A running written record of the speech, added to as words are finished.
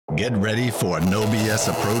Get ready for a no BS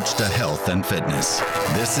approach to health and fitness.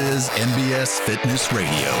 This is NBS Fitness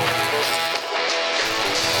Radio.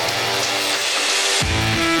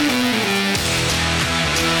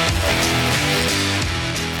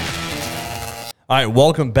 All right,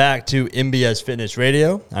 welcome back to NBS Fitness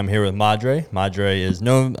Radio. I'm here with Madre. Madre is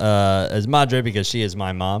known as Madre because she is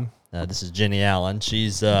my mom. This is Jenny Allen.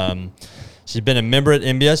 She's been a member at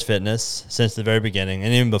NBS Fitness since the very beginning,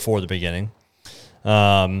 and even before the beginning.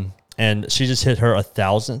 And she just hit her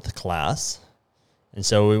 1,000th class. And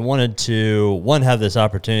so we wanted to, one, have this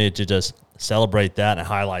opportunity to just celebrate that and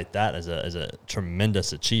highlight that as a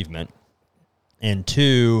tremendous achievement. And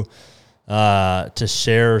two, to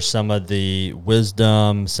share some of the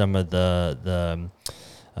wisdom, some of the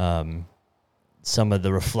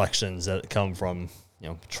reflections that come from,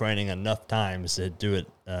 training enough times to do it,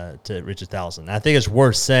 to reach 1,000. I think it's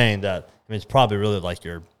worth saying that, it's probably really like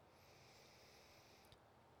your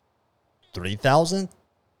 3,000.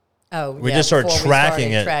 Oh, we just started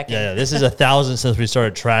tracking it. Yeah, this is 1,000 since we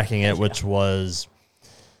started tracking it, which was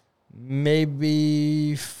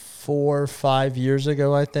maybe 4 or 5 years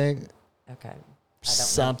ago, I think. Okay.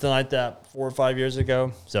 Something like that, 4 or 5 years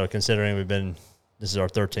ago. So considering this is our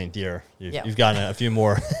 13th year, you've gotten a few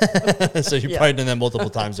more. So you've probably done that multiple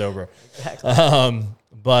times over. Exactly.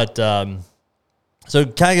 So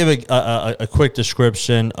kind of give a quick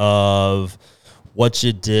description of what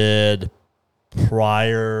you did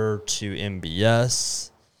prior to MBS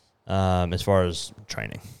as far as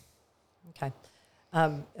training. Okay.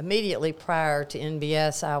 Immediately prior to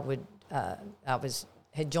NBS,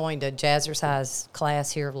 had joined a jazzercise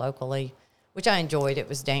class here locally, which I enjoyed. It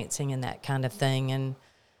was dancing and that kind of thing, and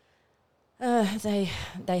they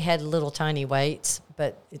had little tiny weights,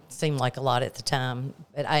 but it seemed like a lot at the time.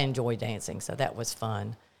 But I enjoyed dancing, so that was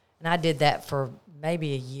fun. And I did that for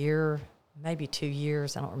maybe a year, maybe 2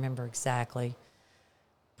 years. I don't remember exactly.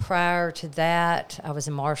 Prior to that, I was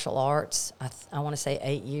in martial arts. I want to say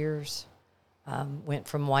 8 years. Went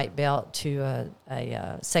from white belt to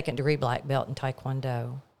a second-degree black belt in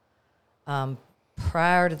Taekwondo.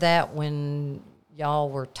 Prior to that, when y'all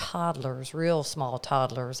were toddlers, real small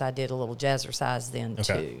toddlers, I did a little jazzercise then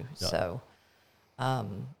too. Yeah. So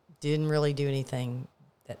didn't really do anything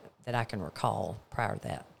that I can recall prior to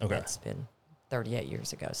that. Okay. It's been 38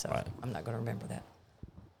 years ago, so right. I'm not going to remember that.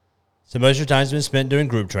 So most of your time's been spent doing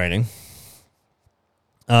group training.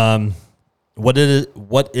 What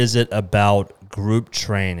is it about group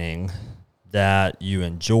training that you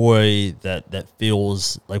enjoy, that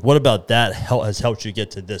feels like, what about that has helped you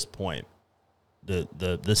get to this point?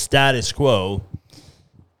 The status quo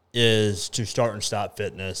is to start and stop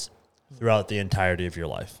fitness throughout the entirety of your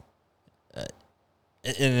life. And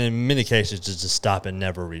in many cases, just to stop and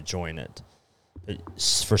never rejoin it.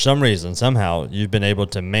 For some reason, somehow, you've been able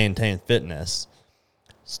to maintain fitness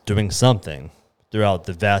doing something throughout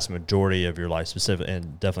the vast majority of your life, specifically,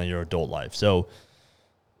 and definitely your adult life. So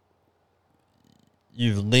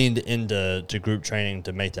you've leaned into group training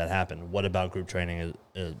to make that happen. What about group training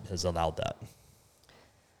has allowed that?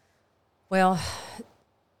 Well,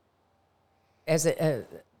 if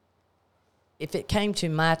it came to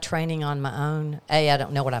my training on my own, A, I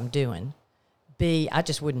don't know what I'm doing. B, I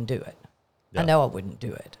just wouldn't do it. Yeah. I know I wouldn't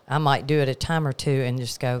do it. I might do it a time or two and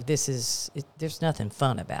just go, there's nothing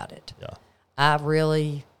fun about it. Yeah. I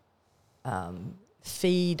really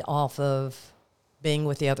feed off of being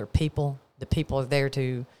with the other people. The people are there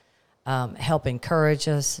to help encourage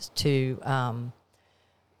us, to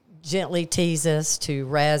gently tease us, to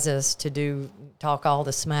razz us, to talk all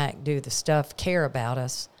the smack, do the stuff, care about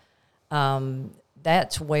us.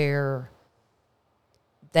 That's where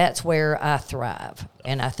I thrive.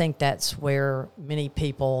 And I think that's where many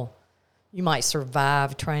people, you might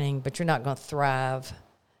survive training, but you're not going to thrive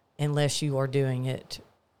unless you are doing it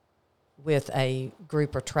with a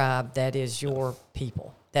group or tribe that is your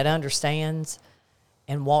people, that understands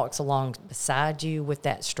and walks along beside you with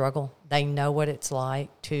that struggle. They know what it's like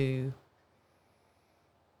to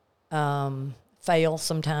fail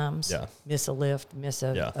sometimes, miss a lift, miss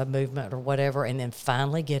a movement or whatever, and then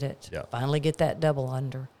finally get it, finally get that double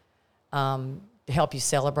under, to help you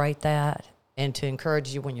celebrate that and to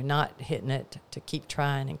encourage you when you're not hitting it to keep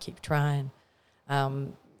trying and keep trying.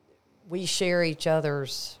 We share each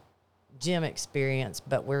other's gym experience,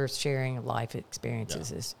 but we're sharing life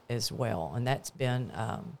experiences as well, and that's been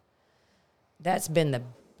the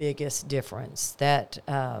biggest difference. That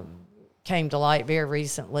came to light very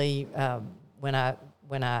recently when I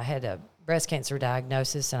had a breast cancer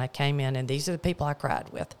diagnosis, and I came in, and these are the people I cried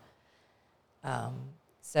with.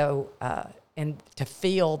 And to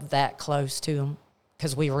feel that close to them,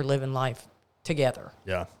 because we were living life together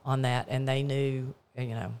Yeah. on that, and they knew,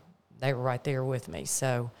 they were right there with me.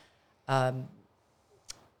 So that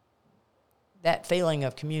feeling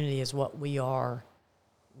of community is what we are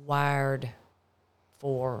wired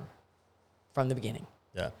for from the beginning.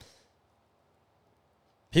 Yeah.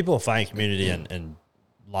 People find community in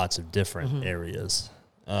lots of different areas.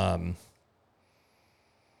 Now,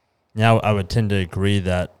 I would tend to agree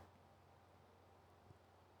that,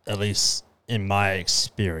 at least in my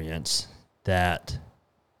experience, that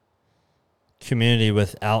community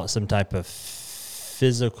without some type of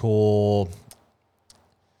physical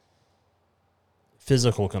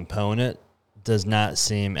component does not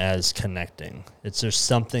seem as connecting. There's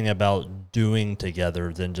something about doing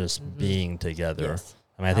together than just being together. Yes.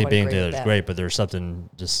 I mean, I think would being agree with together is that. great, but there's something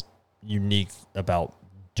just unique about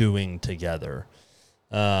doing together.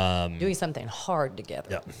 Doing something hard together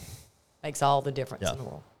Yeah. makes all the difference Yeah. in the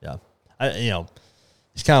world. Yeah.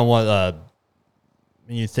 It's kind of what,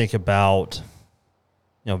 when you think about,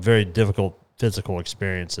 very difficult physical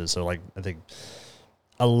experiences. So, like, I think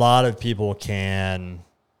a lot of people can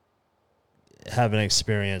have an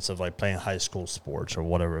experience of, like, playing high school sports or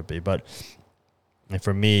whatever it be. But like,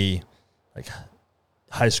 for me, like,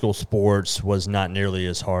 high school sports was not nearly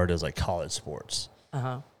as hard as, like, college sports.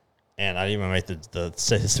 Uh-huh. And I even make the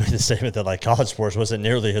statement that, like, college sports wasn't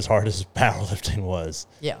nearly as hard as powerlifting was.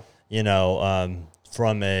 Yeah.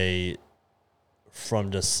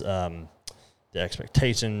 From just the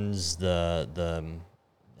expectations, the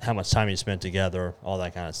how much time you spent together, all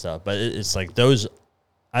that kind of stuff. But it's like those.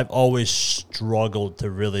 I've always struggled to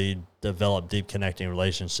really develop deep connecting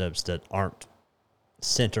relationships that aren't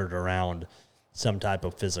centered around some type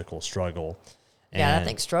of physical struggle. Yeah, I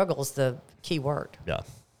think struggle is the key word. Yeah.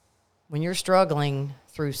 When you're struggling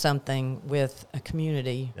through something with a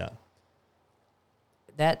community, Yeah.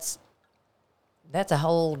 that's a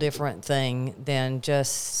whole different thing than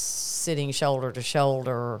just sitting shoulder to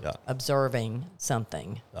shoulder Yeah. observing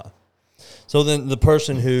something. Yeah. So then the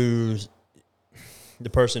person who's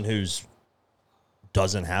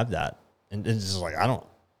doesn't have that, and it's just like,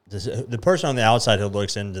 the person on the outside who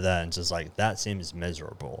looks into that and just like, that seems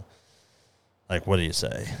miserable. Like, what do you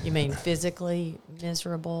say? You mean physically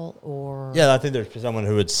miserable, or? Yeah, I think there's someone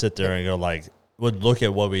who would sit there and go, like, would look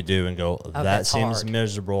at what we do and go, that that's seems hard.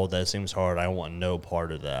 miserable. That seems hard. I want no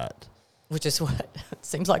part of that. Which is what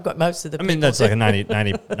seems like what most of the I people mean, that's do. like a 90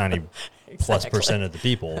 plus Exactly. % of the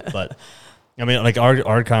people. But I mean, like,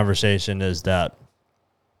 our conversation is that,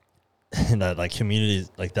 that, like, community,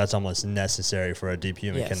 like, that's almost necessary for a deep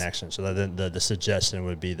human Yes. connection. So that the suggestion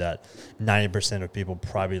would be that 90% of people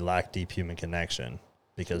probably lack deep human connection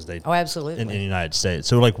because they, Oh, absolutely. in the United States.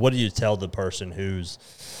 So, like, what do you tell the person who's,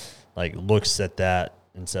 like, looks at that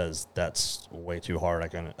and says, that's way too hard, I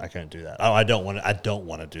couldn't do that. I don't want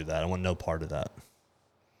to do that. I want no part of that.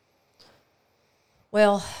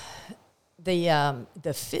 Well, the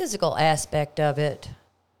physical aspect of it,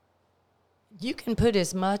 you can put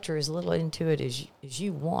as much or as little into it as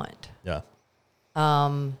you want. Yeah.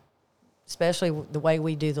 Especially the way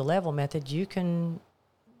we do the level method, you can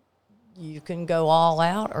go all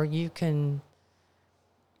out, or you can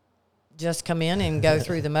just come in and go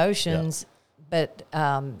through the motions. But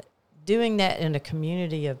doing that in a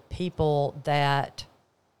community of people that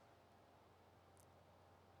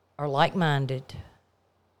are like-minded,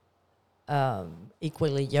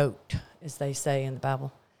 equally yoked, as they say in the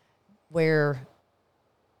Bible, where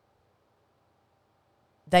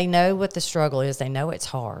they know what the struggle is, they know it's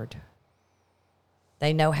hard,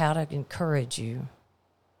 they know how to encourage you.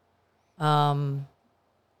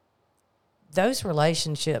 Those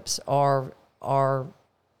relationships are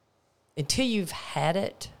until you've had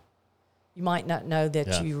it, you might not know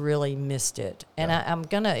that you really missed it. And I'm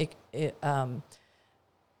going to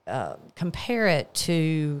compare it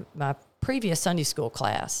to my previous Sunday school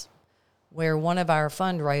class, where one of our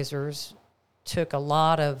fundraisers took a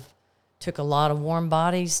lot of warm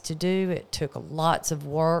bodies to do. It took lots of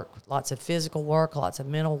work, lots of physical work, lots of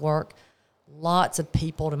mental work, lots of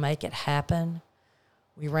people to make it happen.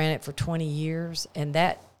 We ran it for 20 years, and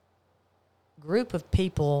that group of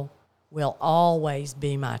people will always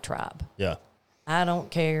be my tribe. Yeah. I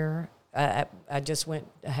don't care. I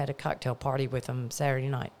had a cocktail party with them Saturday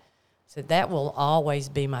night. So that will always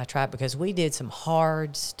be my tribe, because we did some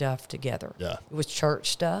hard stuff together. Yeah. It was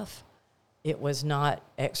church stuff. It was not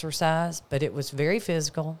exercise, but it was very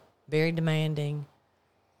physical, very demanding,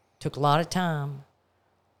 took a lot of time.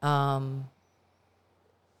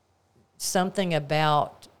 Something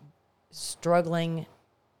about struggling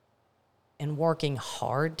and working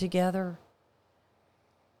hard together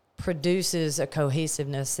produces a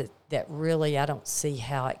cohesiveness that really I don't see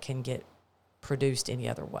how it can get produced any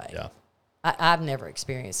other way. Yeah. I've never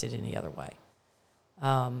experienced it any other way.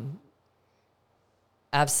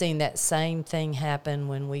 I've seen that same thing happen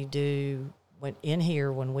when we've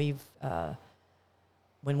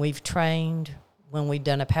trained, when we've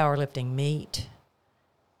done a powerlifting meet,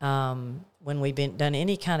 when we've done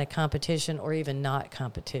any kind of competition or even not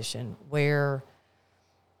competition, where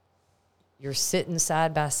you're sitting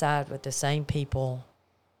side by side with the same people,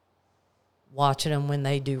 watching them when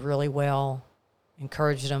they do really well,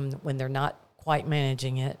 encouraging them when they're not quite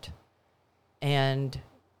managing it, and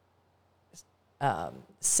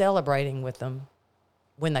celebrating with them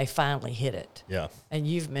when they finally hit it. Yeah. And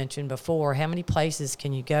you've mentioned before, how many places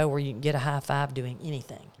can you go where you can get a high five doing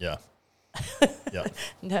anything? Yeah. Yeah.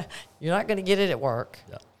 No, you're not going to get it at work.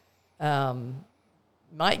 Yeah.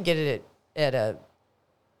 Might get it at a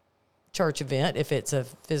church event if it's a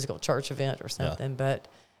physical church event or something, but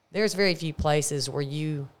there's very few places where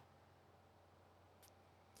you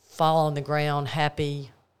fall on the ground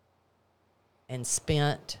happy and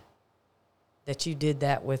spent that you did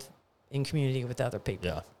that in community with other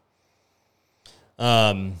people.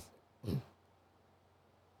 Yeah.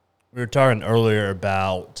 We were talking earlier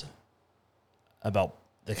about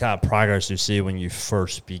the kind of progress you see when you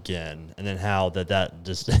first begin, and then how that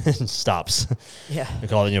just stops. Yeah. We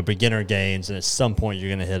call it, beginner gains, and at some point you're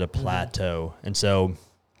going to hit a plateau. And so,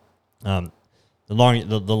 the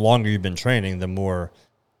longer you've been training, the more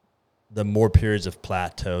periods of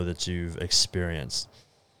plateau that you've experienced.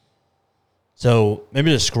 So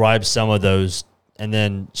maybe describe some of those, and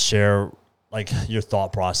then share your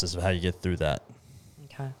thought process of how you get through that.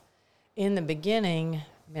 Okay. In the beginning,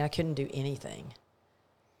 I couldn't do anything.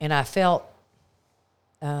 And I felt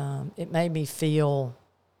it made me feel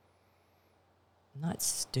not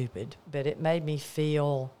stupid, but it made me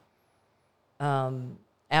feel out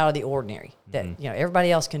of the ordinary. That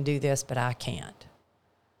everybody else can do this, but I can't.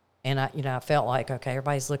 And I felt like, okay,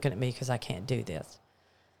 everybody's looking at me because I can't do this.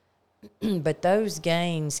 But those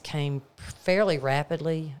gains came fairly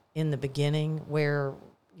rapidly in the beginning, where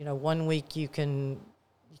 1 week you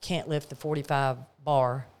can't lift the 45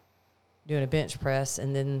 bar doing a bench press,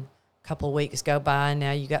 and then a couple of weeks go by and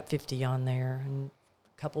now you got 50 on there, and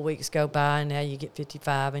a couple of weeks go by and now you get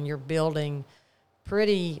 55, and you're building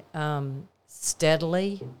pretty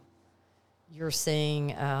steadily. You're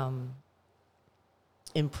seeing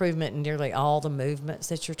improvement in nearly all the movements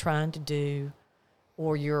that you're trying to do,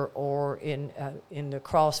 or in the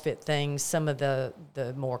CrossFit things, some of the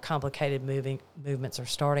more complicated movements are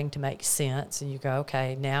starting to make sense, and you go,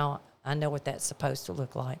 okay, now I know what that's supposed to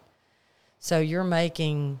look like. So you're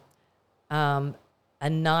making a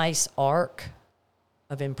nice arc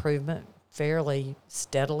of improvement fairly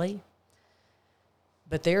steadily.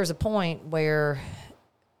 But there's a point where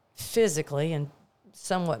physically and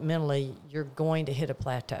somewhat mentally you're going to hit a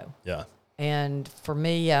plateau. Yeah. And for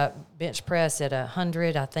me, bench press at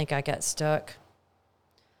 100, I think I got stuck.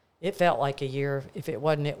 It felt like a year. If it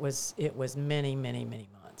wasn't, it was many, many, many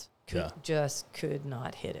months. Just could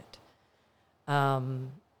not hit it.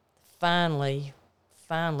 Finally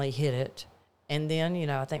hit it. And then,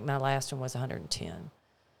 I think my last one was 110.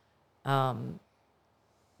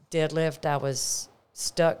 Deadlift, I was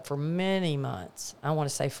stuck for many months. I want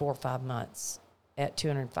to say 4 or 5 months at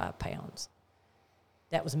 205 pounds.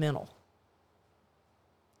 That was mental.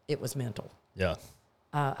 It was mental. Yeah.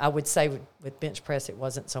 I would say with bench press, it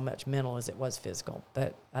wasn't so much mental as it was physical.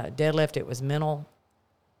 But deadlift, it was mental.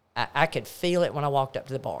 I could feel it when I walked up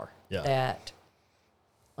to the bar. Yeah. That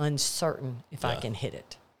uncertain if I can hit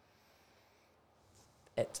it.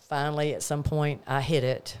 Finally, at some point, I hit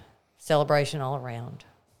it. Celebration all around.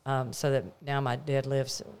 So that now my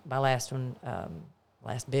deadlifts, my last one,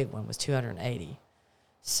 last big one was 280.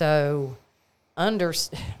 So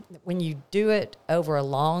when you do it over a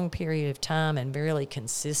long period of time and really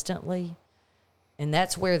consistently, and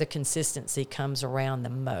that's where the consistency comes around the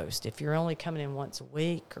most. If you're only coming in once a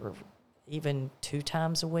week or even 2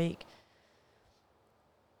 times a week,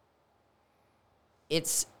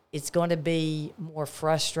 it's going to be more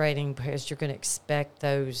frustrating because you're going to expect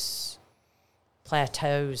those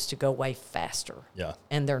plateaus to go way faster. Yeah.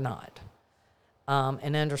 And they're not.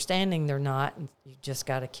 And understanding they're not, you just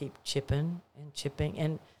got to keep chipping and chipping.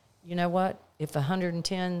 And you know what? If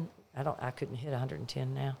 110, I couldn't hit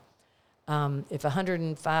 110 now. If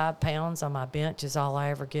 105 pounds on my bench is all I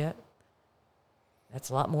ever get, that's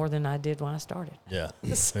a lot more than I did when I started. Yeah.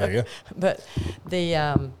 So, there you go. But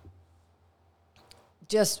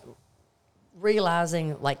just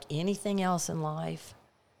realizing, like anything else in life,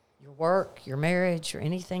 your work, your marriage, or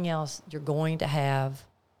anything else, you're going to have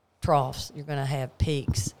troughs. You're going to have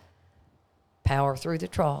peaks. power through the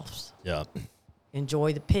troughs, Yeah.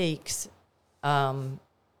 enjoy the peaks, learn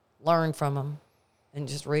from them, and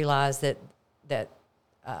just realize that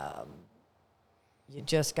you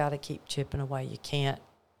just got to keep chipping away. You can't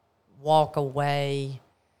walk away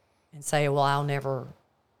and say, well, I'll never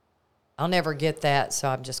get that, so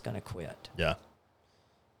I'm just going to quit. Yeah.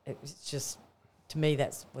 It's just, to me,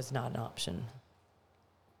 that was not an option.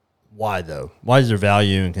 Why though? Why is there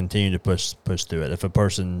value in continuing to push through it? If a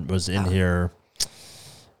person was in here,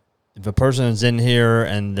 if a person is in here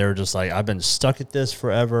and they're just like, I've been stuck at this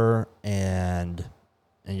forever, and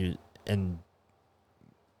they say,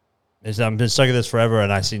 I've been stuck at this forever,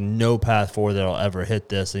 and I see no path forward that I'll ever hit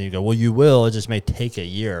this, and you go, well, you will. It just may take a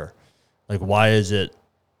year. Like, why is it?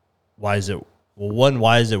 Well, one,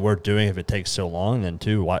 why is it worth doing if it takes so long? And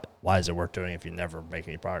two, why is it worth doing if you never make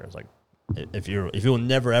any progress? Like, if you'll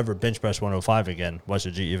never ever bench press 105 again, why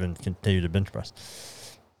should you even continue to bench press?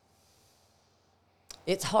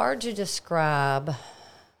 It's hard to describe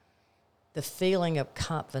the feeling of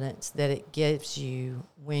confidence that it gives you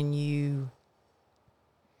when you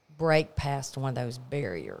break past one of those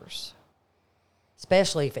barriers,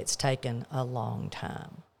 especially if it's taken a long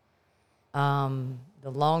time. The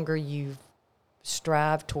longer you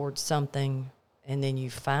strive towards something and then you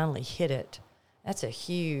finally hit it, that's a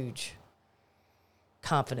huge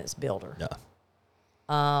confidence builder. Yeah.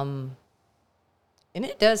 And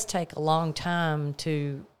it does take a long time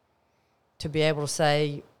to be able to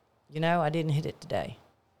say, I didn't hit it today,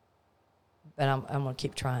 but I'm going to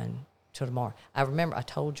keep trying till tomorrow. I remember I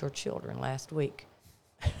told your children last week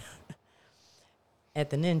at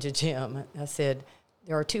the Ninja Gym, I said,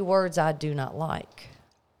 there are 2 words I do not like.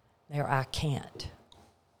 They're I can't.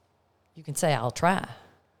 You can say I'll try,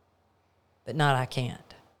 but not I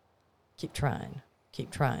can't. Keep trying. Keep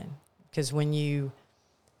trying. Because when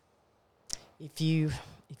if you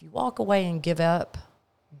walk away and give up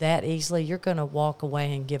that easily, you're going to walk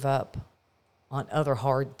away and give up on other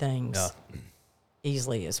hard things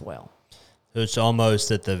easily as well. So it's almost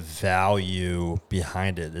that the value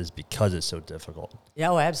behind it is because it's so difficult.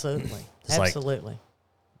 Yeah, absolutely. It's absolutely.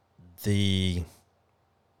 The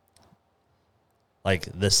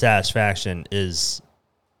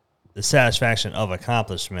satisfaction of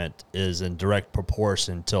accomplishment is in direct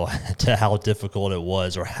proportion to how difficult it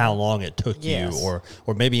was, or how long it took you, or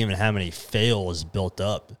maybe even how many fails built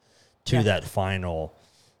up to that final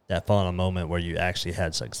moment where you actually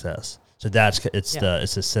had success. So it's the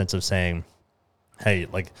sense of saying, hey,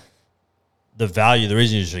 like, the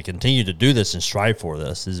reason you should continue to do this and strive for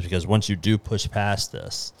this is because once you do push past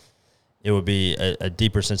this, it would be a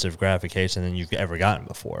deeper sense of gratification than you've ever gotten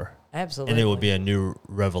before. Absolutely. And it would be a new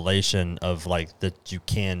revelation of, like, that you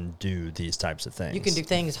can do these types of things. You can do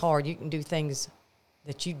things hard. You can do things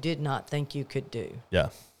that you did not think you could do. Yeah.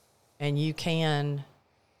 And you can,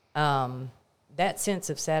 that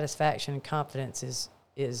sense of satisfaction and confidence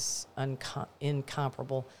is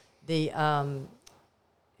incomparable. If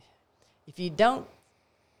you don't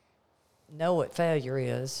know what failure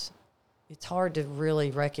is, it's hard to really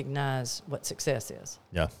recognize what success is.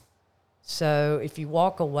 Yeah. So if you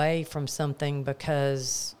walk away from something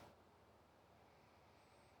because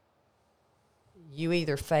you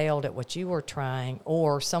either failed at what you were trying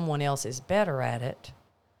or someone else is better at it,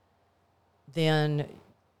 then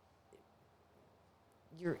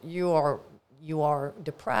you are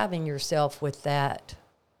depriving yourself with that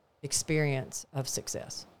experience of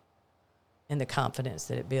success and the confidence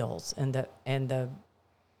that it builds and the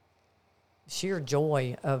sheer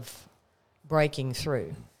joy of breaking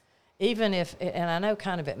through. Even if, and I know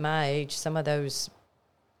kind of at my age, some of those,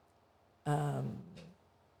 I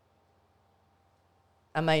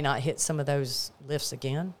may not hit some of those lifts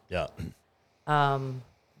again. Yeah.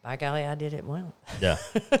 By golly, I did it well. Yeah.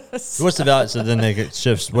 So what's the value? So then it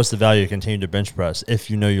shifts. What's the value of continuing to bench press if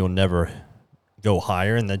you know you'll never go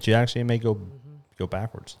higher and that you actually may go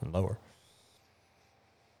backwards and lower?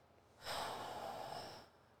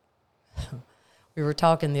 We were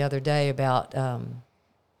talking the other day about,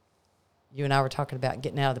 you and I were talking about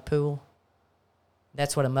getting out of the pool.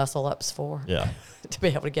 That's what a muscle up's for. Yeah. To be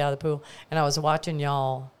able to get out of the pool. And I was watching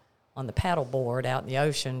y'all on the paddle board out in the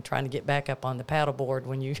ocean, trying to get back up on the paddle board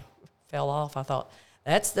when you fell off. I thought,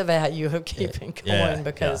 that's the value of keeping going,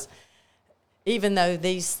 because even though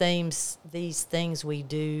these things we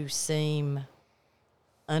do seem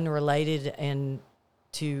unrelated and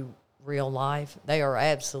to real life, they are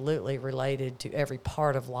absolutely related to every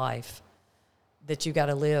part of life that you got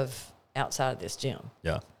to live outside of this gym.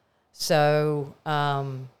 Yeah. So,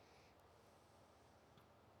 and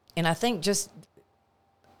I think just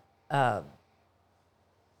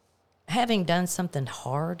having done something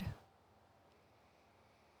hard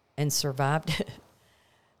and survived it,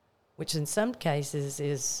 which in some cases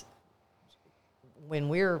is when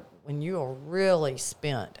you are really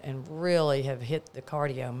spent and really have hit the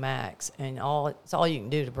cardio max and it's all you can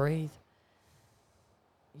do to breathe,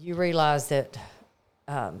 you realize that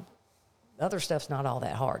other stuff's not all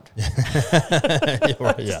that hard. Yeah.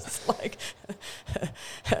 It's like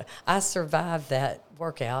I survived that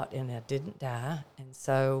workout and I didn't die. And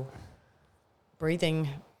so breathing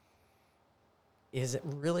is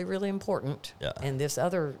really, really important. Yeah. And this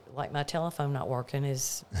other, like my telephone not working,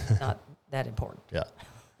 is not that important. Yeah.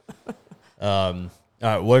 All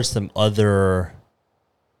right. What are some other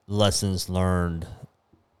lessons learned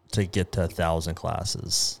to get to 1,000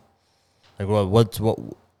 classes? Like what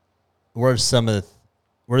are some of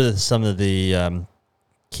the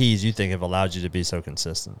keys you think have allowed you to be so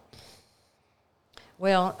consistent?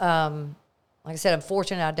 Well, like I said, I'm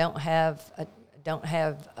fortunate. I don't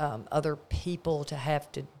have other people to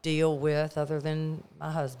have to deal with other than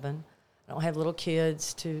my husband. I don't have little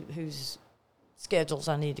kids whose schedules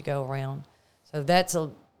I need to go around. So that's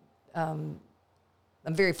I'm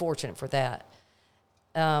very fortunate for that.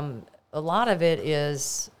 A lot of it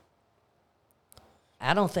is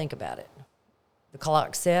I don't think about it. The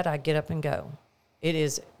clock set, I get up and go. It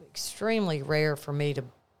is extremely rare for me to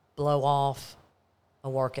blow off a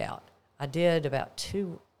workout. I did about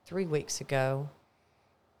 2-3 weeks ago.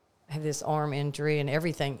 I have this arm injury and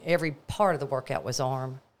every part of the workout was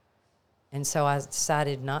arm. And so I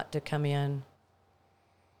decided not to come in.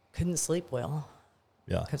 Couldn't sleep well.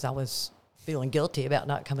 Yeah. Because I was feeling guilty about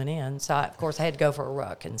not coming in. So, of course, I had to go for a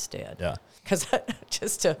ruck instead. Yeah. Because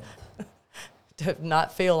just to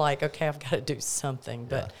not feel like, okay, I've got to do something.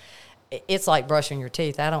 But it's like brushing your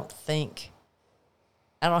teeth. I don't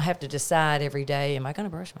have to decide every day, am I going to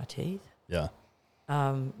brush my teeth? Yeah.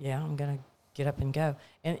 I'm going to get up and go.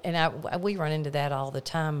 And we run into that all the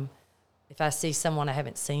time. If I see someone I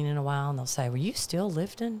haven't seen in a while, and they'll say, were you still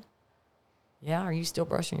lifting? Yeah. Are you still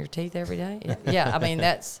brushing your teeth every day? Yeah. I mean,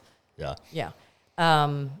 that's... Yeah. Yeah.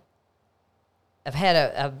 I've had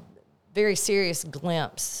a very serious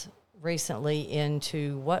glimpse recently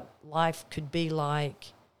into what life could be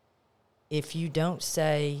like if you don't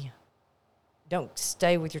stay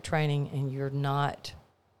with your training and you're not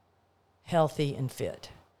healthy and fit.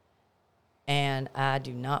 And I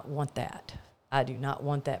do not want that. I do not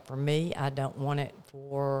want that for me. I don't want it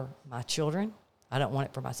for my children. I don't want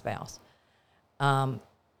it for my spouse. And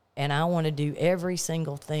I want to do every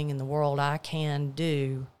single thing in the world I can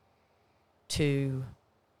do to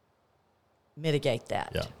mitigate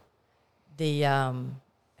that. Yeah.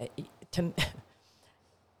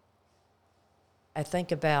 I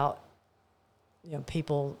think about,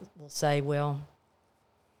 people will say, well,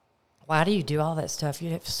 why do you do all that stuff?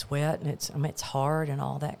 You have to sweat and it's hard and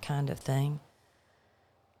all that kind of thing.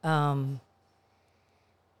 But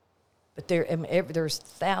there's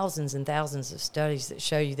thousands and thousands of studies that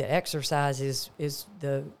show you that exercise is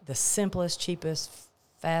the simplest, cheapest,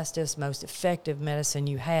 fastest, most effective medicine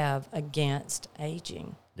you have against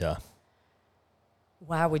aging. Yeah.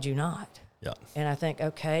 Why would you not? Yeah. And I think,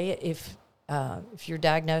 okay, if you're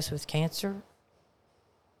diagnosed with cancer,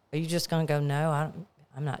 are you just going to go, no,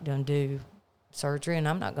 I'm not going to do surgery and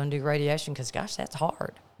I'm not going to do radiation because, gosh, that's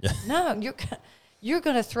hard. Yeah. No, you're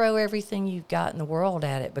going to throw everything you've got in the world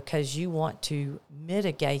at it because you want to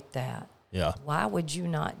mitigate that. Yeah. Why would you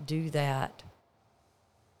not do that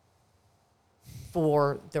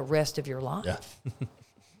for the rest of your life? Yeah.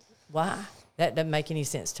 Why? That doesn't make any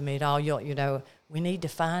sense to me at all. We need to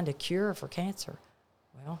find a cure for cancer.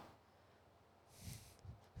 Well,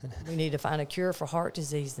 we need to find a cure for heart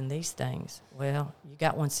disease and these things. Well, you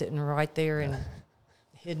got one sitting right there and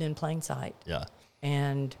hidden in plain sight. Yeah.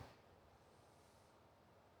 And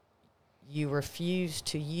you refuse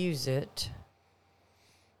to use it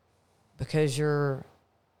because you're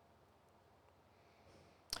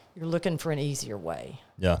looking for an easier way.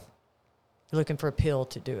 Yeah. You're looking for a pill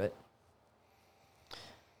to do it.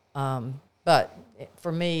 But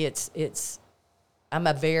for me, I'm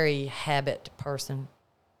a very habit person.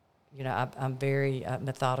 I'm very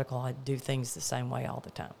methodical. I do things the same way all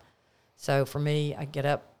the time. So for me, I get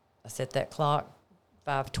up, I set that clock,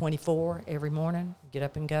 5:24 every morning, get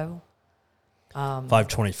up and go.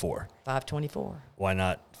 5:24. 5:24. Why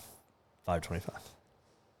not 5:25?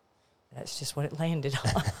 That's just what it landed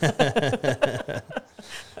on.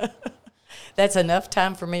 That's enough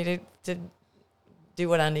time for me to do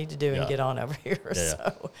what I need to do and get on over here.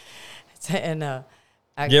 Yeah. So, and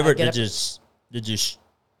have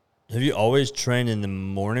you always trained in the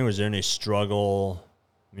morning? Was there any struggle?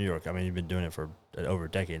 New York, you've been doing it for over a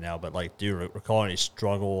decade now, but like, do you recall any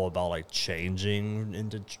struggle about like changing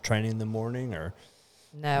into training in the morning or?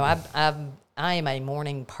 No, I am a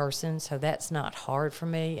morning person, so that's not hard for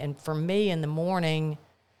me. And for me in the morning,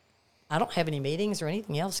 I don't have any meetings or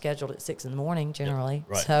anything else scheduled at 6 a.m. generally.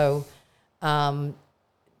 Right. So,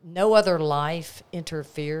 no other life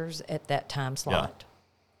interferes at that time slot.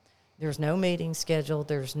 There's no meeting scheduled.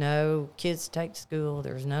 There's no kids to take to school.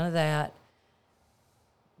 There's none of that.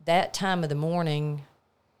 That time of the morning,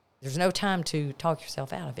 there's no time to talk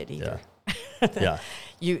yourself out of it either.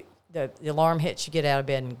 The alarm hits, you get out of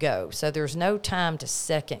bed and go. So there's no time to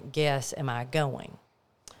second guess, am I going?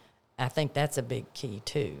 I think that's a big key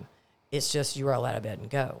too. It's just you roll out of bed and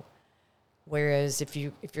go. Whereas if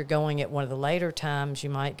you're going at one of the later times, you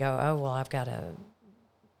might go, oh, well, I've got a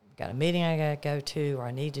meeting I got to go to, or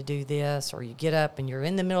I need to do this, or you get up and you're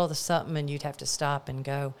in the middle of something and you'd have to stop and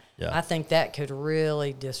go. Yeah. I think that could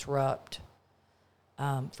really disrupt.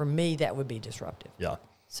 For me, that would be disruptive. Yeah.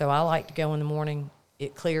 So I like to go in the morning.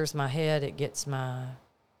 It clears my head. It gets my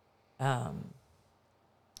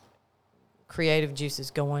creative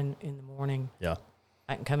juices going in the morning. Yeah.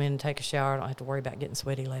 I can come in and take a shower. I don't have to worry about getting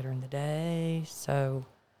sweaty later in the day. So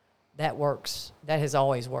that works. That has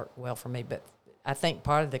always worked well for me. But I think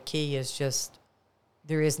part of the key is just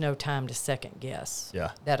there is no time to second guess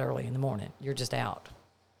that early in the morning. You're just out.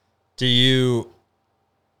 Do you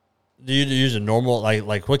use a normal,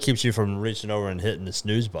 like what keeps you from reaching over and hitting the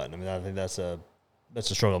snooze button? I mean, I think that's a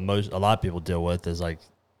struggle a lot of people deal with is like,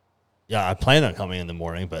 I plan on coming in the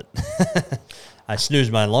morning, but I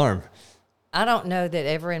snooze my alarm. I don't know that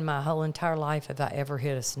ever in my whole entire life have I ever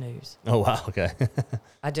hit a snooze. Oh, wow. Okay.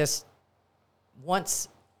 I just, once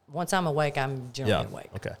I'm awake, I'm generally awake.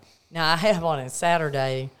 Okay. Now, I have on a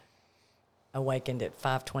Saturday awakened at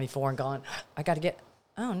 5:24 and gone, I got to get,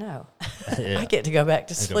 oh, no. I get to go back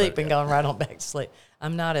to sleep and gone right on back to sleep.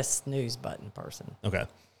 I'm not a snooze button person. Okay.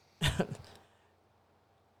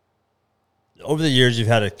 Over the years, you've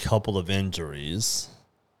had a couple of injuries.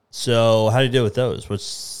 So how do you deal with those?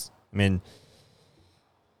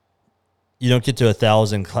 You don't get to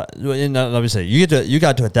 1,000. Let me say, you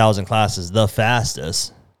got to 1,000 classes the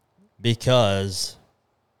fastest because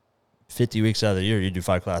 50 weeks out of the year, you do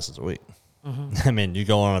 5 classes a week. Mm-hmm. I mean, you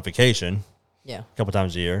go on a vacation a couple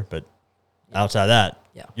times a year, but outside that,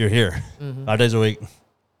 you're here 5 days a week,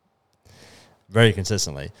 very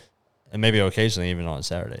consistently, and maybe occasionally even on a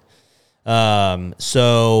Saturday.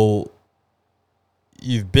 So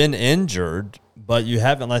you've been injured, but you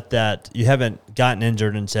haven't you haven't gotten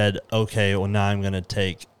injured and said, okay, well now I'm going to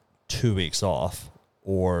take 2 weeks off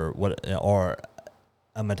or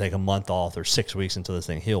I'm going to take a month off or 6 weeks until this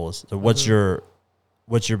thing heals. So what's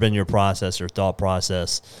been your process or thought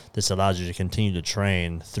process that's allowed you to continue to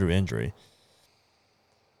train through injury?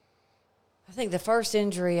 I think the first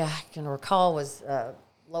injury I can recall was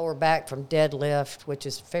lower back from deadlift, which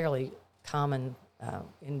is fairly common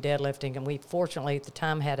in deadlifting. And we fortunately at the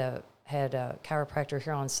time had a chiropractor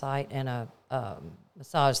here on site and a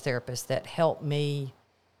massage therapist that helped me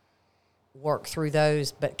work through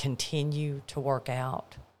those, but continue to work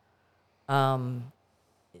out.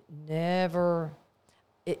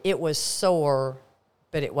 It was sore,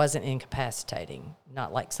 but it wasn't incapacitating,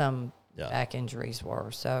 not like some back injuries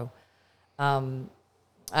were. So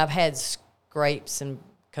I've had scrapes and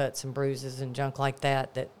cuts and bruises and junk like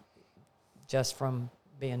that just from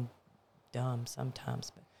being dumb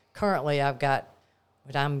sometimes. But currently I've got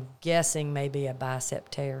what I'm guessing may be a bicep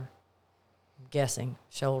tear. I'm guessing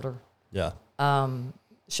shoulder. Yeah.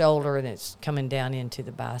 Shoulder, and it's coming down into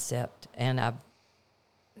the bicep. And I've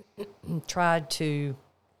tried to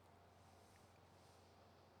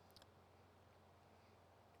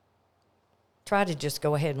just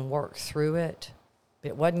go ahead and work through it. But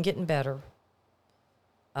it wasn't getting better.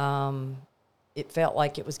 It felt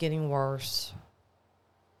like it was getting worse.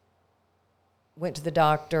 Went to the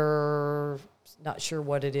doctor, not sure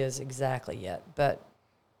what it is exactly yet, but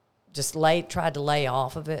just tried to lay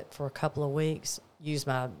off of it for a couple of weeks, use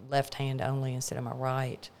my left hand only instead of my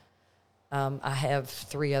right. I have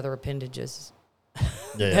 3 other appendages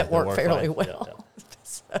that work fairly well. Yeah.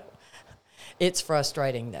 So it's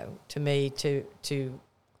frustrating, though, to me to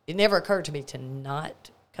it never occurred to me to not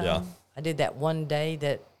come. Yeah. I did that one day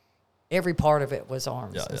that every part of it was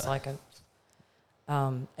arms. Yeah, it's like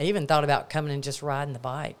I even thought about coming and just riding the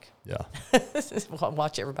bike. Yeah.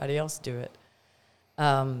 Watch everybody else do it.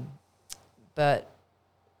 But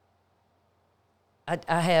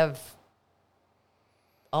I have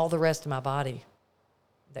all the rest of my body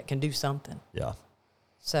that can do something. Yeah.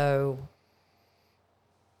 So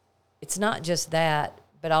it's not just that,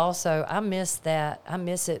 but also I miss that. I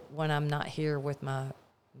miss it when I'm not here with my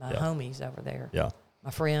homies over there. Yeah.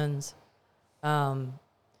 My friends.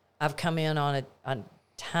 I've come in on a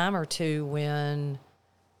time or two when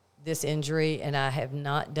this injury, and I have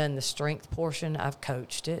not done the strength portion. I've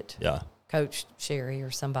coached it. Yeah. Coached Sherry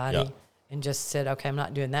or somebody and just said, okay, I'm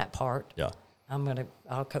not doing that part. Yeah.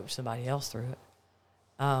 I'll coach somebody else through it.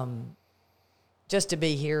 Just to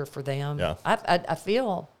be here for them. Yeah. I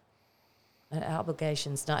feel an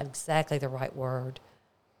obligation's not exactly the right word,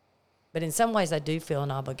 but in some ways I do feel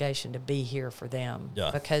an obligation to be here for them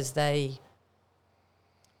because they,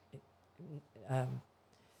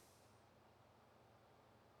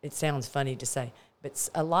 it sounds funny to say, but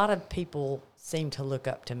a lot of people seem to look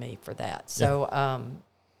up to me for that. So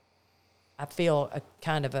I feel a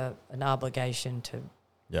kind of an obligation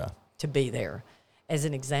to be there as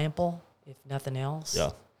an example, if nothing else.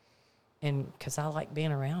 Yeah. And because I like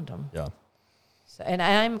being around them. Yeah. So, and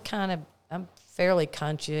I'm fairly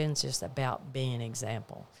conscientious about being an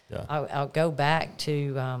example. Yeah. I'll go back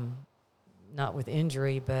to, not with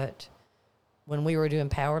injury, but when we were doing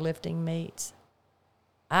powerlifting meets,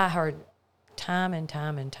 I heard time and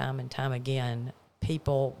time and time and time again,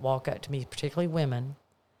 people walk up to me, particularly women,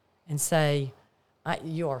 and say,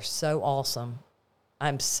 you are so awesome.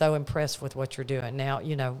 I'm so impressed with what you're doing. Now,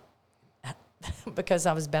 you know, because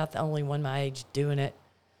I was about the only one my age doing it,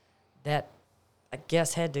 that I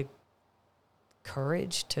guess had the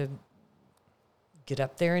courage to get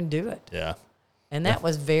up there and do it. Yeah. And that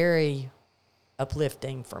was very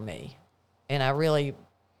uplifting for me. And I really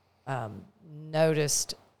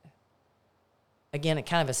noticed, again, a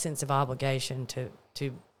kind of a sense of obligation to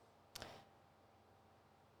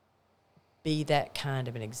be that kind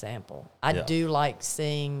of an example. I do like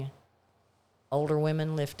seeing older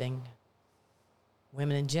women lifting,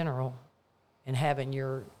 women in general, and having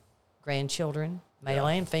your grandchildren, male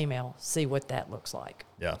and female, see what that looks like.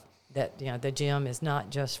 Yeah. That, you know, the gym is not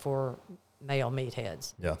just for male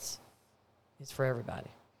meatheads. Yeah. It's for everybody.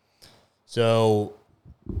 So,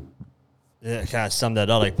 yeah, kind of sum that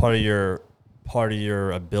up. Like part of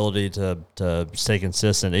your ability to stay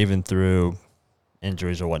consistent, even through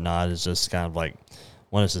injuries or whatnot, is just kind of like,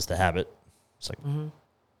 one is just a habit. It's like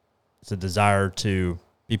it's a desire to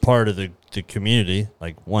be part of the community.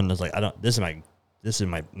 Like one is like, these are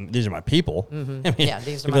my people. I mean,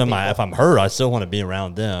 these are my people. If I'm hurt, I still want to be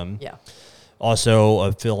around them. Yeah. Also,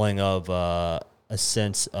 a feeling of a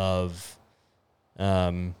sense of,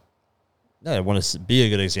 I want to be a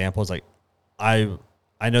good example. It's like, I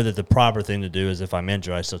know that the proper thing to do is if I'm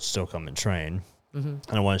injured, I still come and train. And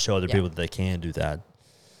I want to show other people that they can do that.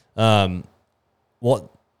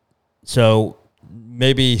 So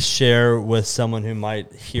maybe share with someone who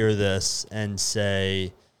might hear this and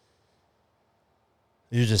say,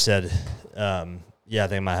 you just said, I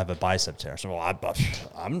think I might have a bicep tear. So, I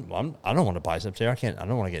don't want a bicep tear. I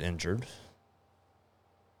don't want to get injured.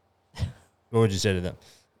 What would you say to them?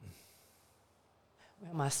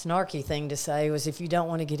 Well, my snarky thing to say was, if you don't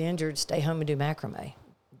want to get injured, stay home and do macrame.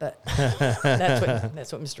 But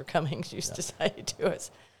that's what Mr. Cummings used to say to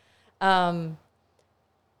us.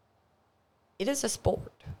 It is a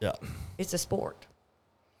sport. Yeah. It's a sport.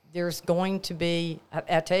 There's going to be,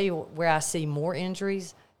 I tell you where I see more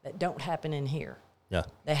injuries that don't happen in here. Yeah.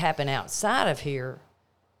 They happen outside of here,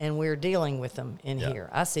 and we're dealing with them in here.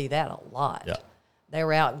 I see that a lot. Yeah. They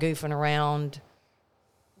were out goofing around,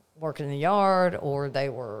 working in the yard, or they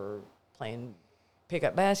were playing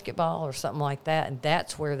pickup basketball or something like that, and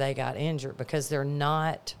that's where they got injured because they're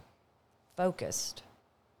not focused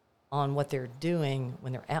on what they're doing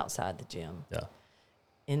when they're outside the gym. Yeah.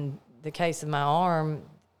 In the case of my arm,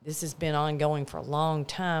 this has been ongoing for a long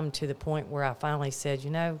time, to the point where I finally said,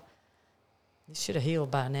 this should have healed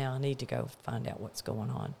by now. I need to go find out what's going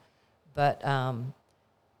on. But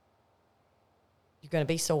you're going to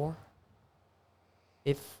be sore.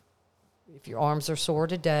 If your arms are sore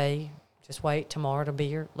today, just wait. Tomorrow it'll be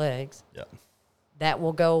your legs. Yeah. That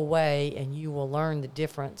will go away, and you will learn the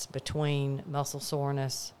difference between muscle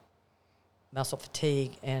soreness, muscle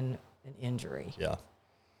fatigue, and an injury. Yeah.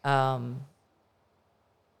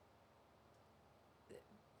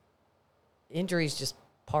 Injury is just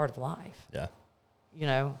part of life. Yeah.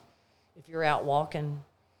 If you're out walking,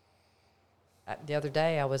 the other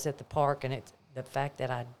day I was at the park, and it's the fact that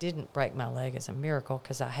I didn't break my leg is a miracle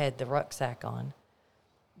because I had the rucksack on.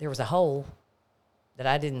 There was a hole that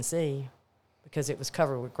I didn't see because it was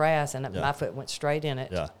covered with grass, and my foot went straight in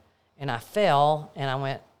it. Yeah. And I fell, and I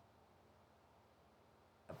went,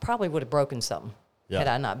 I probably would have broken something had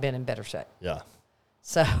I not been in better shape. Yeah.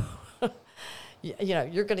 So, you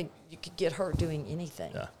could get hurt doing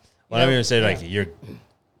anything. Yeah. Well, I'm going to say, like,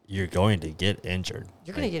 you're going to get injured.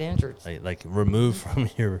 You're going to get injured. Like remove from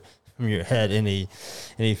your head any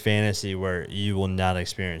fantasy where you will not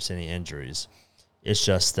experience any injuries. It's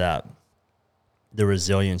just that the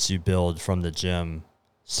resilience you build from the gym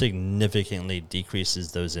significantly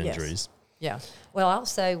decreases those injuries. Yes. Yeah. Well, I'll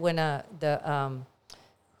say when I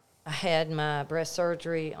had my breast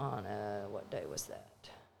surgery on what day was that?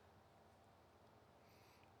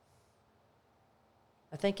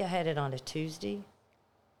 I think I had it on a Tuesday.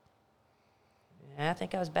 And I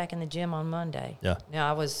think I was back in the gym on Monday. Yeah. Now,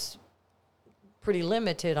 I was pretty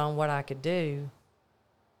limited on what I could do,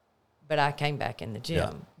 but I came back in the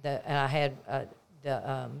gym. Yeah. And I had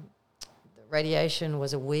the radiation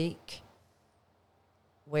was a week,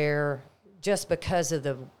 where just because of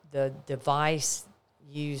the device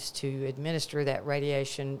used to administer that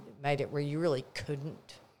radiation made it where you really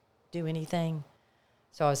couldn't do anything.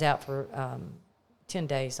 So I was out for 10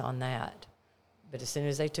 days on that. But as soon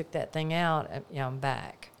as they took that thing out, I'm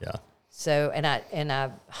back. Yeah. So, and I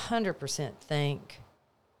 100% think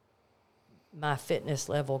my fitness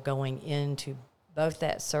level going into both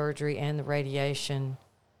that surgery and the radiation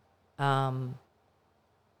made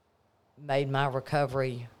my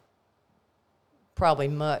recovery probably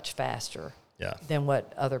much faster than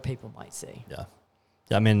what other people might see. Yeah.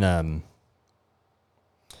 I mean,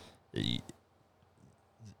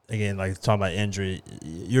 again, like talking about injury,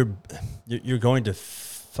 you're going to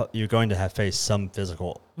have faced some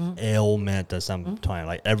physical ailment at some time.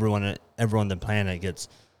 Like everyone on the planet gets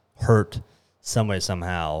hurt some way,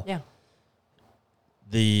 somehow. Yeah.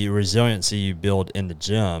 The resiliency you build in the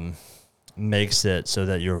gym makes it so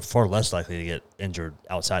that you're far less likely to get injured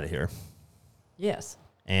outside of here. Yes.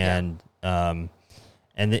 And and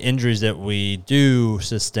the injuries that we do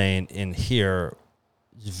sustain in here,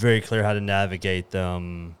 it's very clear how to navigate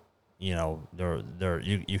them. You know,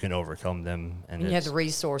 you can overcome them, and you have the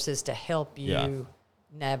resources to help you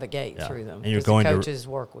navigate through them. And you're going the coaches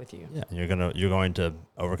work with you. Yeah, you're going to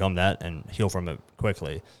overcome that and heal from it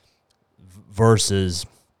quickly. Versus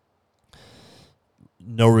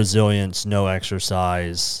no resilience, no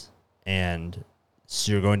exercise, and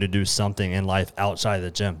so you're going to do something in life outside of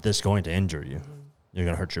the gym that's going to injure you. You're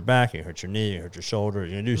going to hurt your back, you're going to hurt your knee, you're going to hurt your shoulder,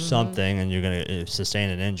 you're going to do something, and you're going to sustain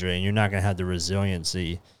an injury, and you're not going to have the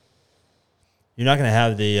resiliency. You're not going to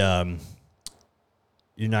have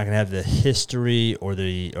the history or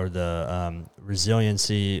the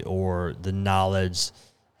resiliency or the knowledge,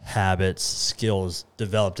 habits, skills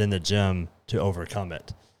developed in the gym to overcome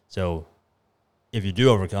it. So if you do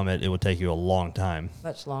overcome it, it will take you a long time.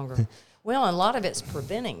 Much longer. Well, and a lot of it's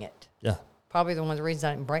preventing it. Yeah. Probably one of the reasons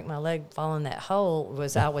I didn't break my leg falling that hole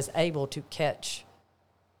was I was able to catch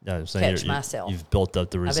myself. You've built up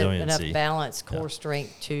the resiliency. I've enough balance, core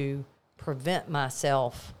strength to prevent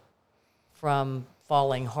myself from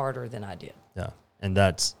falling harder than I did. Yeah. And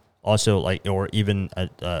that's also like, or even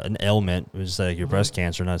an ailment, which is like your breast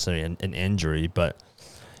cancer, not necessarily an injury, but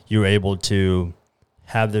you're able to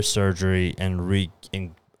have the surgery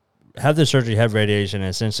have radiation, and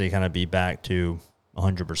essentially kind of be back to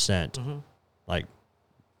 100%, like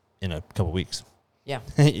in a couple weeks. Yeah.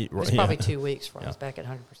 It was probably 2 weeks before I was back at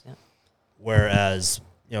 100%. Whereas,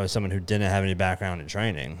 someone who didn't have any background in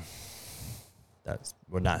training, that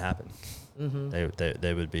would not happen.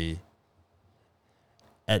 They would be,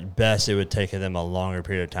 at best, it would take them a longer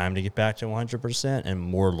period of time to get back to 100%, and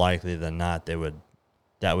more likely than not,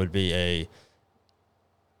 that would be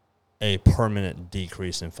a permanent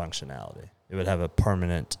decrease in functionality. It would have a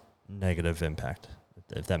permanent negative impact,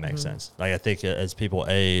 if that makes sense. Like, I think as people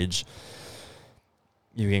age,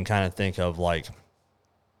 you can kind of think of like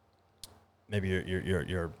maybe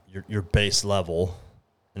your base level,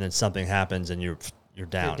 and then something happens and you're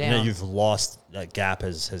down. You're down. You've lost, that gap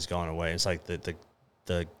has gone away. It's like the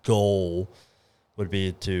goal would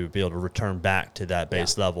be to be able to return back to that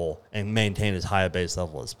base level and maintain as high a base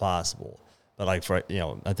level as possible. But like for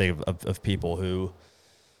I think of people who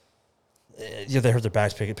they hurt their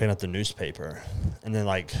backs picking up the newspaper, and then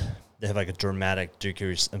like they have like a dramatic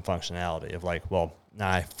decrease in functionality of like, well, now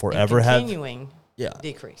I forever have continuing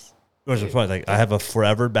decrease. What's the point? Like I have a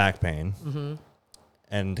forever back pain,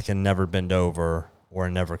 and can never bend over or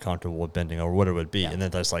never comfortable with bending over, what it would be, and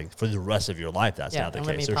then that's like for the rest of your life. That's not the case.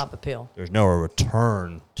 Let me pop a pill. There's no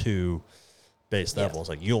return to base levels.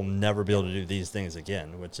 Like you'll never be able to do these things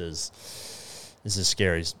again, which is a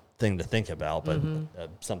scary thing to think about, but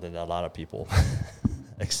something that a lot of people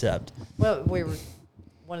accept. Well,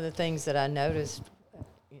 one of the things that I noticed,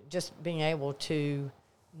 just being able to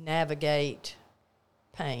navigate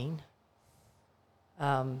pain.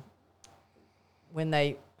 When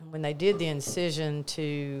they did the incision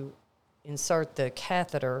to insert the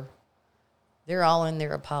catheter, they're all in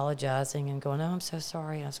there apologizing and going, "Oh, I'm so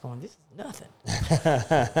sorry." I was going, "This is nothing.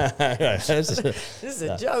 This is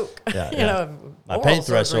a joke." Yeah, you yeah. know, My oral pain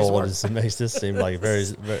surgery's threshold worse. makes this seem like very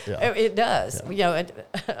yeah. It does. You know,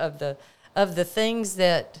 of the things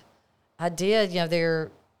that I did, you know,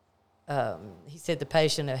 there. He said the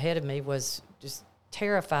patient ahead of me was just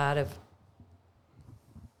terrified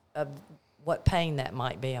of what pain that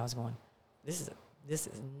might be. I was going, this is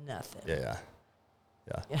nothing. Yeah.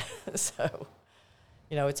 So,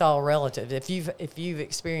 you know, it's all relative. If you've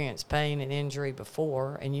experienced pain and injury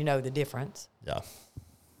before, and you know the difference, Yeah.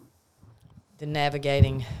 the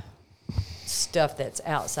navigating stuff that's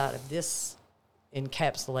outside of this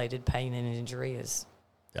encapsulated pain and injury is.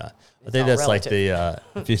 Yeah. I It's think all that's like relative.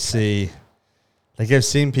 if you see, like I've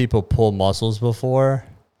seen people pull muscles before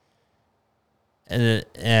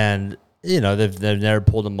and you know, they've never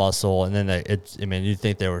pulled a muscle and then you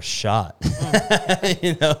think they were shot,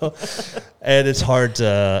 you know, and it's hard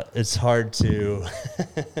to It's hard to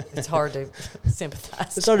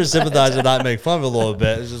sympathize. It's hard to sympathize and not make fun of it a little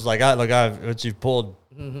bit. It's just like, once you've pulled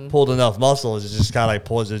enough muscles, it's just kind of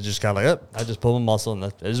like I just pulled a muscle and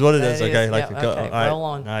that is what it is. That Okay. is, Like, yeah, go, okay, all right, roll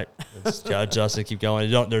on. All right. Just adjust and keep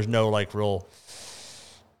going. There's no like real,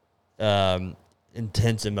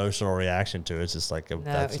 intense emotional reaction to it. It's just like,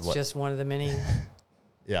 Just one of the many.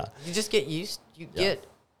 yeah. You just get used. You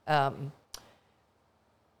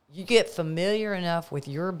get familiar enough with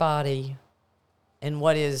your body and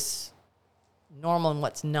what is normal and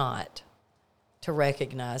what's not to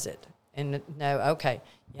recognize it and know, okay,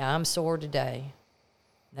 yeah, I'm sore today.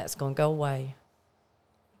 That's going to go away.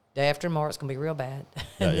 Day after tomorrow, it's going to be real bad.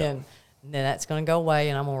 and then that's going to go away,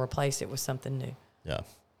 and I'm going to replace it with something new. Yeah.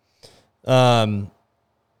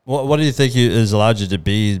 What do you think has allowed you to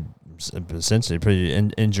be essentially pretty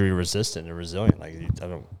injury resistant and resilient? Like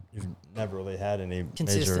you've never really had any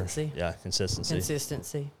Consistency. major, consistency.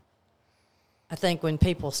 Consistency. I think when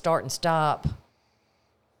people start and stop,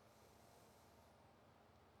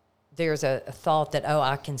 there's a thought that,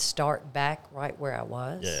 I can start back right where I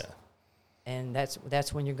was. Yeah. And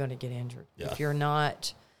that's when you're going to get injured. Yeah. If you're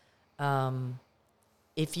not,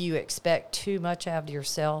 if you expect too much out of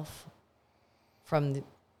yourself from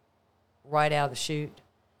right out of the chute,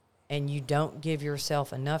 and you don't give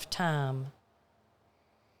yourself enough time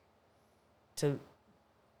to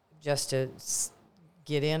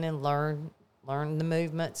get in and learn the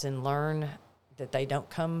movements and learn that they don't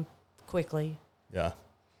come quickly. Yeah.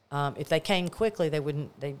 If they came quickly,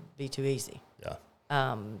 they'd be too easy. Yeah.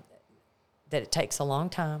 That it takes a long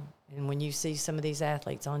time. And when you see some of these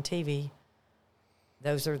athletes on TV,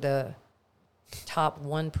 those are the top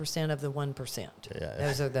 1% of the 1%.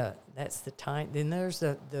 Yeah. That's the time. Then there's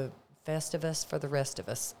the Festivus for the rest of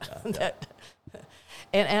us. Yeah.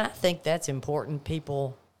 And I think that's important.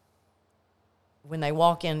 People, when they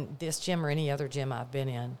walk in this gym or any other gym I've been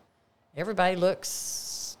in, everybody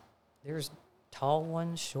looks, there's tall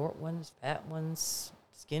ones, short ones, fat ones,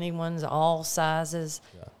 skinny ones, all sizes.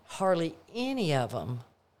 Yeah. Hardly any of them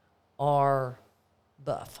are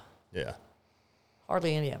buff. Yeah.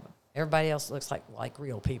 Hardly any of them. Everybody else looks like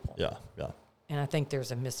real people. Yeah. Yeah. And I think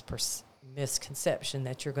there's a misconception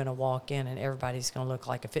that you're going to walk in and everybody's going to look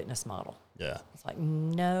like a fitness model. Yeah. It's like,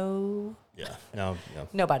 no. Yeah. No.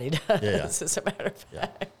 Nobody does, Yeah. as a matter of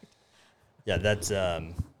fact. Yeah. That's, I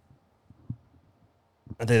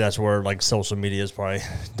think that's where like social media has probably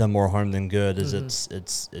done more harm than good. Is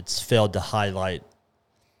it's failed to highlight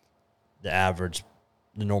the average,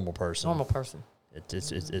 the normal person. Normal person.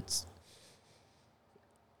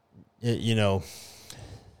 You know,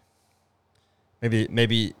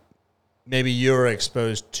 maybe you're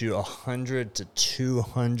exposed to 100 to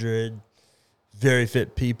 200 very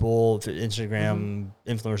fit people, Instagram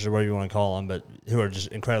influencers, whatever you want to call them, but who are just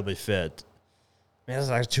incredibly fit. Man, that's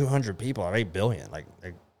like 200 people out of 8 billion. Like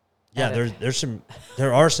yeah,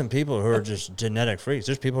 there are some people who are just genetic freaks.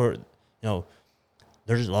 There's people who are, you know,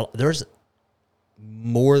 there's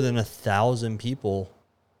more than 1,000 people.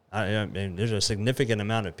 I mean, there's a significant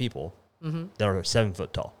amount of people that are 7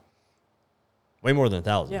 foot tall. Way more than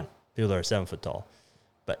 1,000 people that are 7 foot tall.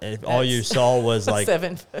 But if all you saw was like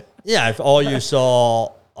 7 foot. Yeah, if all you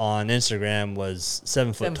saw on Instagram was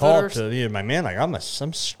 7 foot tall, to you, my man, like I'm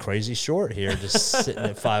crazy short here, just sitting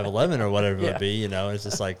at 5'11" or whatever it would be. You know, it's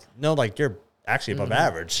just like no, like you're actually above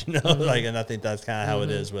average. You know, like, and I think that's kind of how it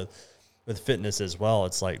is with fitness as well.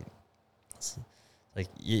 It's like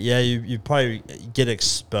you probably get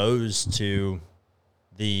exposed to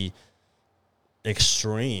the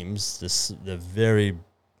extremes, the very,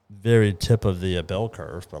 very tip of the bell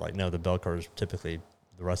curve, but like no, the bell curve is typically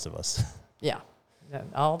the rest of us. Yeah.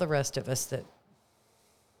 all the rest of us that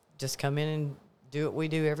just come in and do what we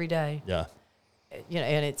do every day. Yeah.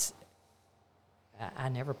 And I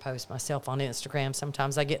never post myself on Instagram.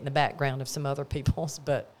 Sometimes I get in the background of some other people's,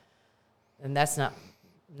 and that's not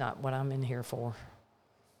what I'm in here for.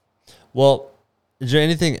 Well, is there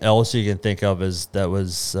anything else you can think of that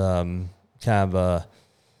was kind of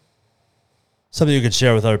something you could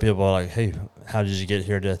share with other people? Like, hey, how did you get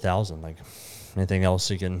here to 1,000? Like, anything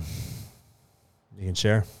else you can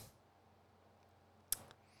share?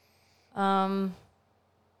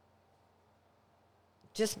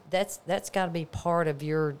 Just that's got to be part of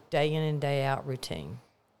your day in and day out routine,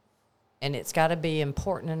 and it's got to be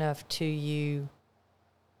important enough to you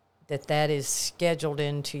that is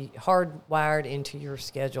hardwired into your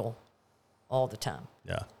schedule all the time.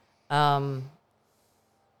 Yeah.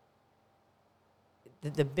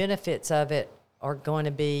 The benefits of it are going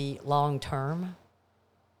to be long term,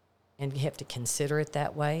 and you have to consider it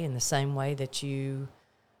that way, in the same way that you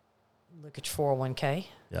look at your 401k.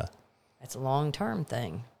 Yeah. That's a long-term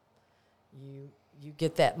thing. You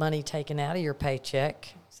get that money taken out of your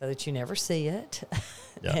paycheck so that you never see it,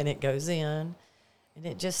 Yeah. and it goes in, and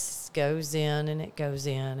it just goes in, and it goes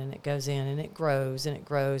in, and it goes in, and it grows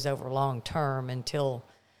over long term until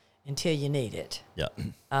you need it. Yeah.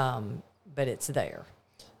 But it's there.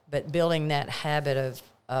 But building that habit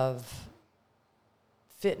of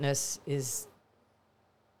fitness is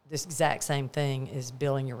this exact same thing as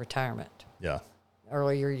building your retirement. Yeah.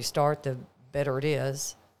 Earlier you start, the better it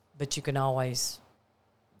is, but you can always,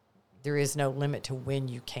 there is no limit to when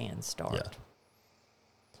you can start.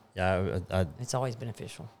 Yeah. It's always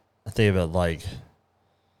beneficial. I think of it like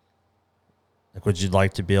would you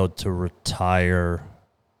like to be able to retire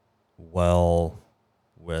well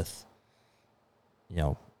with,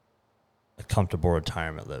 a comfortable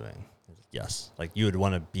retirement living? Yes. Like, you would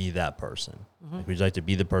want to be that person. Mm-hmm. Like, would you like to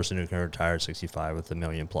be the person who can retire at 65 with $1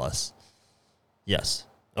 million plus? Yes.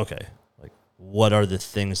 Okay. Like, what are the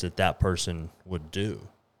things that person would do?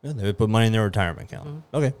 Yeah, they would put money in their retirement account.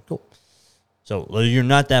 Mm-hmm. Okay, cool. So, well, you're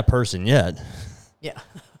not that person yet. Yeah.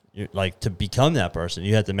 You're, like, to become that person,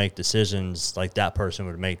 you have to make decisions like that person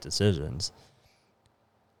would make decisions.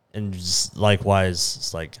 And just likewise,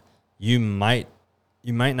 it's like you might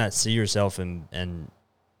not see yourself and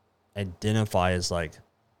identify as like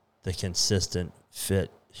the consistent,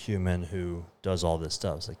 fit human who does all this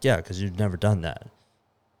stuff. It's like, yeah, because you've never done that.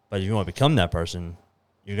 But if you want to become that person,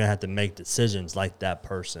 you're going to have to make decisions like that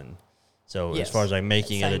person. So yes, as far as like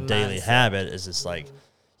making it a daily habit, is just like,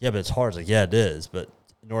 yeah, but it's hard. It's like, yeah, it is. But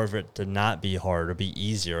in order for it to not be hard or be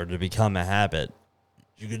easier or to become a habit,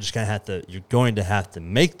 you're going to have to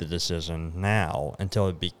make the decision now until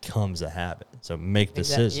it becomes a habit. So make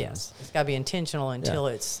decisions. Yes, it's got to be intentional until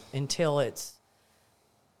it's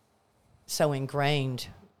so ingrained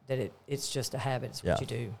that it's just a habit. It's what you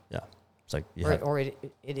do. Yeah, it's like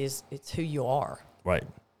it's who you are. Right.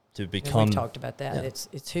 To become. We talked about that. Yeah.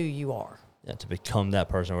 It's who you are. Yeah, to become that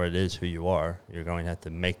person where it is who you are, you're going to have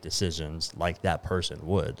to make decisions like that person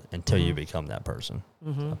would until you become that person.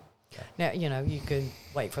 Mm-hmm. So, now, you could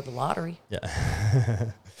wait for the lottery. Yeah.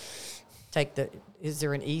 Is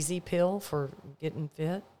there an easy pill for getting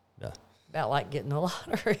fit? Yeah. About like getting the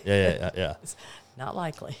lottery. Yeah. It's not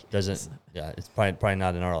likely. It's probably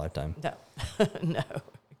not in our lifetime. No. No,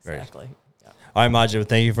 exactly. Yeah. All right, Maji,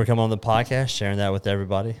 thank you for coming on the podcast, sharing that with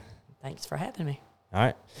everybody. Thanks for having me. All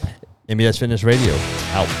right. MBS Fitness Radio,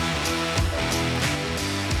 out.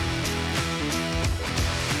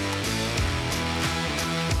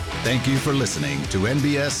 Thank you for listening to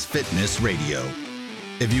NBS Fitness Radio.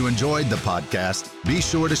 If you enjoyed the podcast, be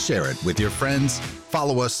sure to share it with your friends,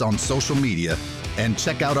 follow us on social media, and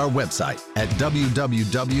check out our website at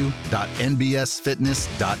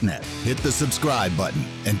www.nbsfitness.net. Hit the subscribe button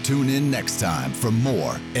and tune in next time for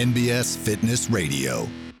more NBS Fitness Radio.